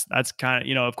 Cause that's kind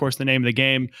of, of course the name of the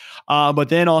game. But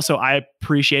then also I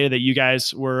appreciated that you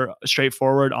guys were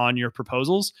straightforward on your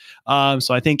proposals.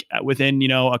 So I think within,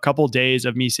 a couple of days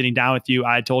of me sitting down with you,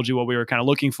 I told you what we were kind of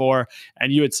looking for,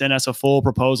 and you had sent us a full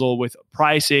proposal with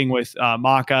pricing, with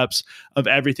mock-ups of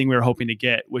everything we were hoping to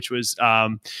get, which was,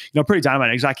 pretty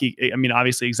dynamite.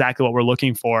 Obviously exactly what we're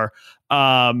looking for.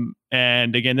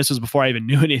 And again, this was before I even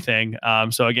knew anything.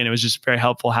 So again, it was just very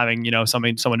helpful having,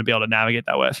 someone to be able to navigate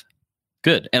that with.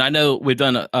 Good. And I know we've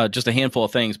done just a handful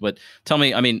of things, but tell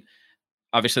me,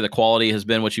 obviously the quality has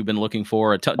been what you've been looking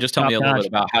for. Just tell me a little bit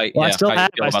about how. Well, I still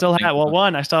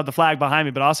have the flag behind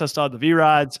me, but also still have the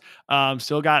V-Rods.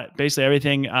 Still got basically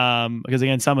everything. Because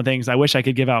again, some of the things I wish I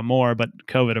could give out more, but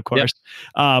COVID, of course.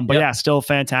 Yep. Yeah, still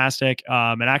fantastic.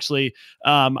 And actually,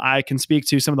 I can speak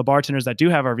to some of the bartenders that do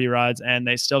have our V-Rods, and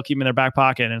they still keep them in their back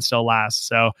pocket and still last.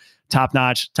 So top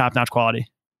notch quality.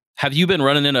 Have you been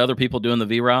running into other people doing the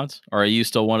V-Rods, or are you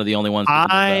still one of the only ones?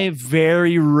 I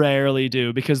very rarely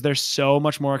do because they're so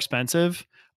much more expensive.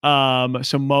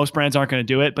 So most brands aren't going to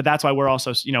do it, but that's why we're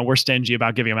also, we're stingy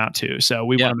about giving them out too. So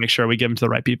we want to make sure we give them to the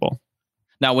right people.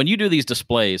 Now, when you do these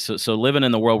displays, so living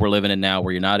in the world we're living in now,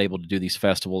 where you're not able to do these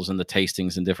festivals and the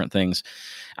tastings and different things,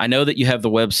 I know that you have the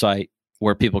website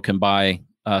where people can buy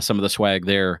some of the swag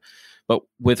there. But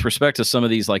with respect to some of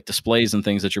these like displays and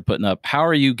things that you're putting up, how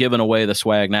are you giving away the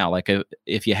swag now? Like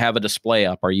if you have a display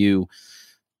up,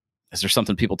 is there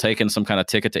something people taking some kind of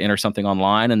ticket to enter something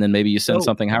online, and then maybe you send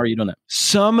something? How are you doing that?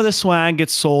 Some of the swag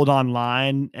gets sold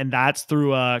online, and that's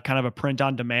through a kind of a print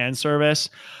on demand service.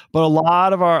 But a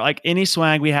lot of our, like any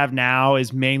swag we have now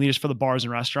is mainly just for the bars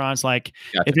and restaurants. Like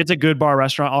if it's a good bar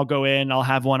restaurant, I'll go in, I'll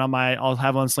have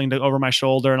one slinged over my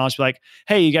shoulder, and I'll just be like,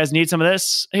 hey, you guys need some of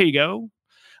this? Here you go.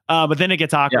 But then it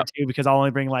gets awkward too, because I'll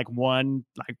only bring like one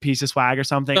like piece of swag or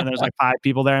something, and there's like 5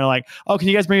 people there, and they're like, "Oh, can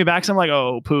you guys bring me back some?" I'm like,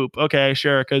 "Oh, poop. Okay,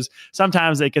 sure." Because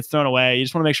sometimes it gets thrown away. You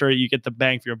just want to make sure you get the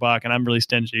bang for your buck, and I'm really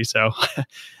stingy, so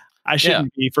I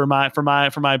shouldn't be for my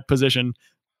position.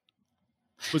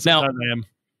 Now,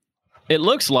 it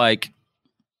looks like,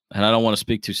 and I don't want to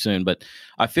speak too soon, but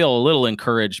I feel a little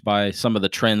encouraged by some of the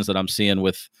trends that I'm seeing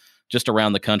with just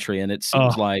around the country, and it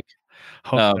seems like.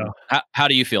 No. How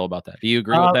do you feel about that? Do you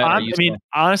agree with that? I mean,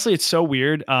 honestly, it's so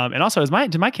weird. And also,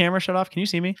 did my camera shut off? Can you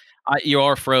see me? You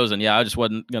are frozen. Yeah, I just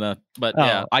wasn't gonna, but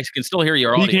yeah, I can still hear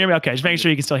your audio. You can hear me. Okay, just making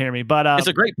sure you can still hear me. But it's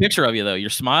a great picture of you, though. You're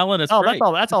smiling. It's great.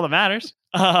 That's all that matters.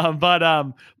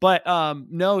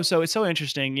 No. So it's so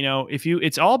interesting. You know,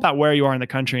 it's all about where you are in the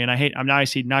country. And I'm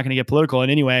obviously not going to get political in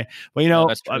any way. But you know,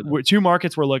 two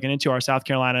markets we're looking into are South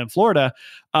Carolina and Florida.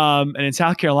 And in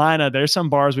South Carolina, there's some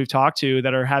bars we've talked to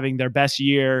that are having their best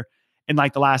year in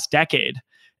like the last decade.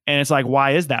 And it's like,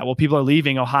 why is that? Well, people are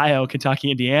leaving Ohio,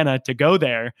 Kentucky, Indiana to go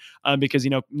there because,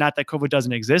 you know, not that COVID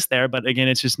doesn't exist there, but again,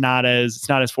 it's not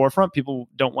as forefront. People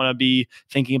don't want to be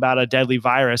thinking about a deadly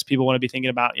virus. People want to be thinking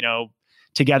about, you know,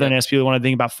 togetherness. People want to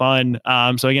think about fun.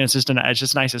 So again, it's just a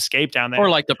nice escape down there. Or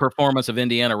like the performance of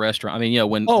Indiana restaurant. I mean, you know,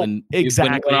 when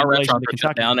our restaurant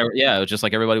shut down there, it was just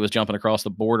like everybody was jumping across the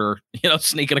border, you know,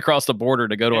 sneaking across the border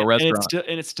to go to a restaurant.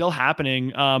 And it's still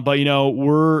happening. But you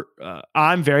know,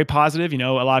 I'm very positive. You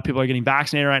know, a lot of people are getting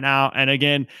vaccinated right now, and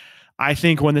again, I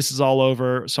think when this is all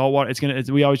over, Saltwater,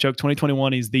 we always joke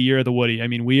 2021 is the year of the Woody. I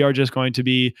mean, we are just going to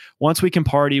be, once we can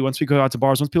party, once we go out to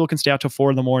bars, once people can stay out till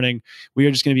 4 a.m, we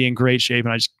are just going to be in great shape.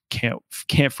 And I just can't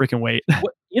freaking wait.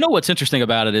 You know, what's interesting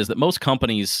about it is that most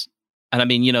companies, and I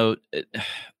mean, you know,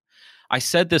 I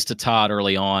said this to Todd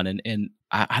early on, and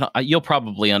you'll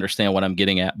probably understand what I'm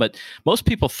getting at, but most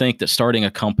people think that starting a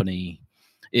company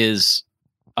is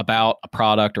about a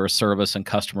product or a service and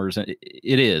customers. And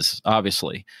it is,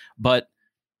 obviously. But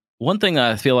one thing that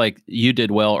I feel like you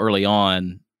did well early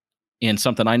on, and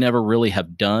something I never really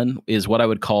have done, is what I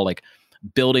would call like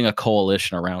building a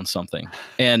coalition around something.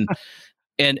 And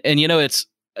you know, it's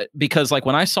because like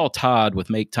when I saw Todd with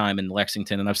Make Time in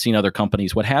Lexington, and I've seen other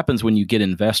companies, what happens when you get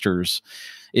investors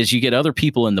is you get other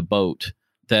people in the boat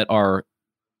that are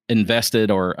invested,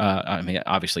 or I mean,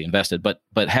 obviously invested, but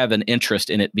have an interest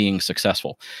in it being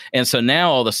successful. And so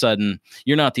now all of a sudden,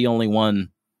 you're not the only one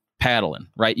paddling,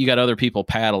 right? You got other people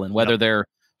paddling, whether they're,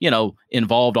 you know,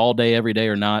 involved all day, every day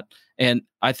or not. And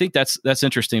I think that's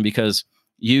interesting because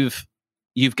you've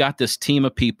got this team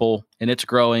of people, and it's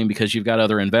growing because you've got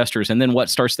other investors. And then what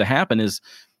starts to happen is,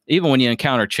 even when you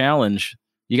encounter challenge,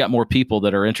 you got more people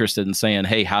that are interested in saying,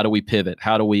 hey, how do we pivot?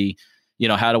 How do we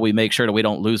make sure that we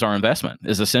don't lose our investment,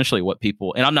 is essentially what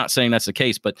people, and I'm not saying that's the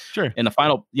case, but sure. In the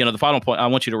final point, I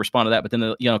want you to respond to that. But then,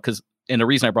 the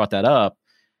reason I brought that up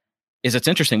is it's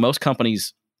interesting. Most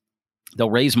companies, they'll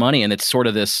raise money and it's sort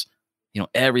of this, you know,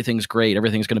 everything's great,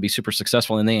 everything's going to be super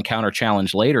successful, and they encounter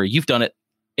challenge later. You've done it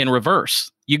in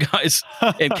reverse. You guys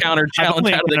encountered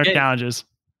challenge out of the gate. Challenges.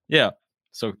 Yeah.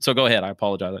 So go ahead. I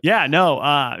apologize. Yeah, no,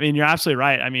 I mean, you're absolutely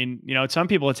right. I mean, you know, some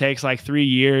people, it takes like 3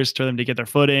 years for them to get their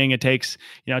footing. It takes,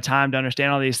 you know, time to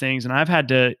understand all these things. And I've had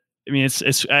to, I mean,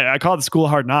 I call it the school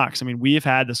of hard knocks. I mean, we've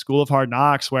had the school of hard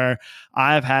knocks where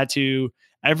I've had to,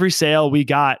 every sale we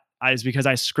got is because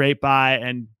I scraped by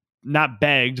and not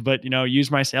begged, but, you know,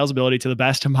 used my sales ability to the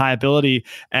best of my ability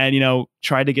and, you know,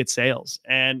 tried to get sales.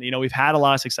 And, you know, we've had a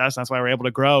lot of success. And that's why we're able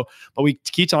to grow. But we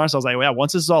keep telling ourselves like, well, yeah,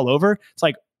 once this is all over, it's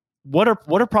like, what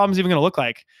are problems even going to look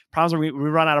like? Problems where we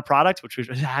run out of product, which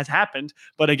has happened.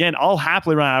 But again, I'll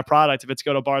happily run out of product if it's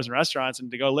go to bars and restaurants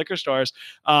and to go to liquor stores.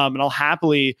 And I'll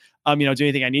happily, you know, do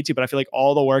anything I need to. But I feel like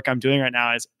all the work I'm doing right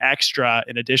now is extra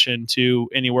in addition to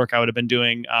any work I would have been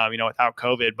doing, you know, without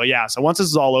COVID. But yeah, so once this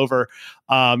is all over,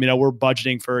 you know, we're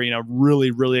budgeting for, you know, really,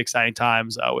 really exciting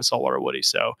times with Saltwater Woody.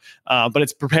 So, but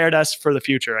it's prepared us for the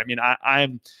future. I mean,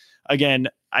 I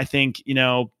think, you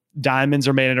know, diamonds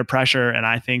are made under pressure, and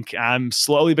I think I'm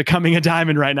slowly becoming a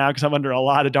diamond right now because I'm under a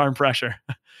lot of darn pressure.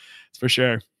 It's for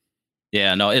sure.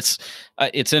 Yeah, no, it's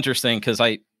interesting because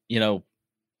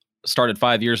started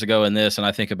 5 years ago in this, and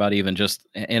I think about even just,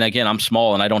 and again, I'm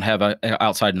small and I don't have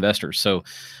outside investors. So,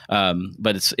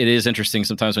 but it is interesting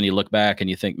sometimes when you look back and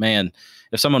you think, man,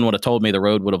 if someone would have told me the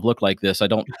road would have looked like this, I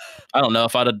don't know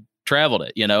if I'd have traveled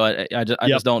it. I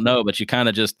just don't know. But you kind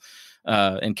of just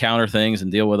encounter things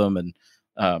and deal with them, and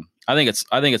I think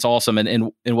it's awesome.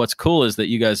 And what's cool is that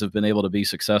you guys have been able to be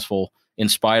successful in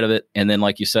spite of it. And then,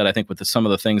 like you said, I think with some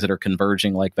of the things that are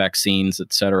converging, like vaccines,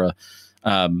 et cetera.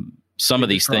 Some of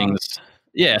these things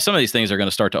are going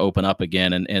to start to open up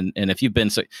again. And if you've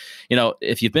been,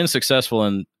 if you've been successful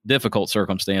in difficult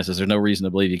circumstances, there's no reason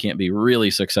to believe you can't be really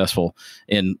successful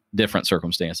in different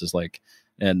circumstances.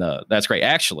 That's great.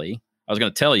 Actually, I was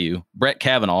going to tell you, Brett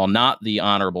Kavanaugh, not the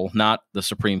honorable, not the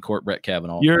Supreme Court, Brett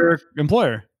Kavanaugh. Your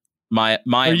employer. My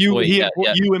employee.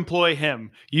 You employ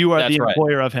him. You are the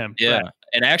employer of him. Yeah. Correct.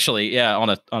 And actually, on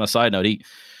a side note,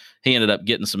 he ended up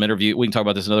getting some interview. We can talk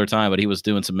about this another time, but he was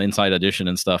doing some Inside Edition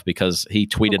and stuff because he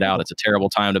tweeted out, "It's a terrible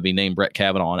time to be named Brett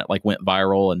Kavanaugh," and it went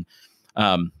viral. And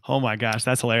oh my gosh,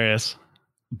 that's hilarious.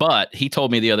 But he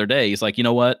told me the other day, he's like, you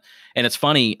know what? And it's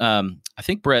funny. I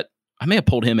think Brett, I may have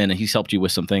pulled him in and he's helped you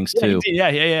with some things too.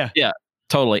 Yeah,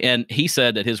 totally. And he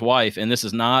said that his wife, and this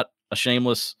is not a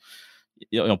shameless,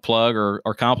 plug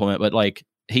or compliment, but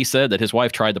he said that his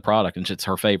wife tried the product and it's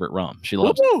her favorite rum. She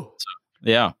loves it. So,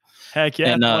 yeah. Heck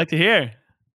yeah, I'd like to hear.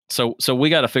 So we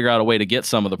got to figure out a way to get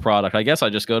some of the product. I guess I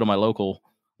just go to my local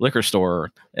liquor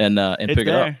store and pick it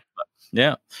up. But,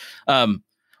 yeah.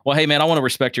 Well, hey man, I want to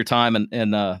respect your time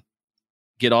and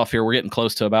get off here. We're getting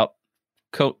close to about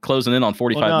closing in on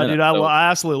 45 minutes. Dude, I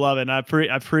absolutely love it. And I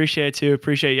appreciate it too.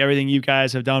 Appreciate everything you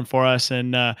guys have done for us.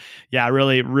 And I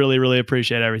really, really, really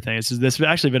appreciate everything. This has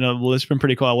actually it's been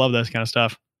pretty cool. I love this kind of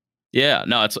stuff. Yeah,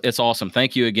 no, it's awesome.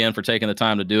 Thank you again for taking the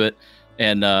time to do it.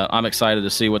 And I'm excited to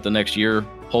see what the next year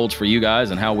holds for you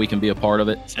guys and how we can be a part of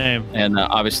it. Same. And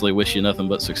obviously wish you nothing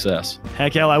but success.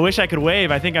 Heck yeah, I wish I could wave.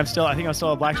 I think I'm still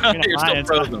a black screen. You're still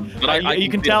frozen. But you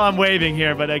can tell I'm waving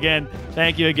here. But again,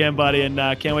 thank you again, buddy. And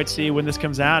can't wait to see when this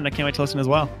comes out. And I can't wait to listen as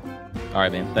well. All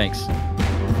right, man. Thanks.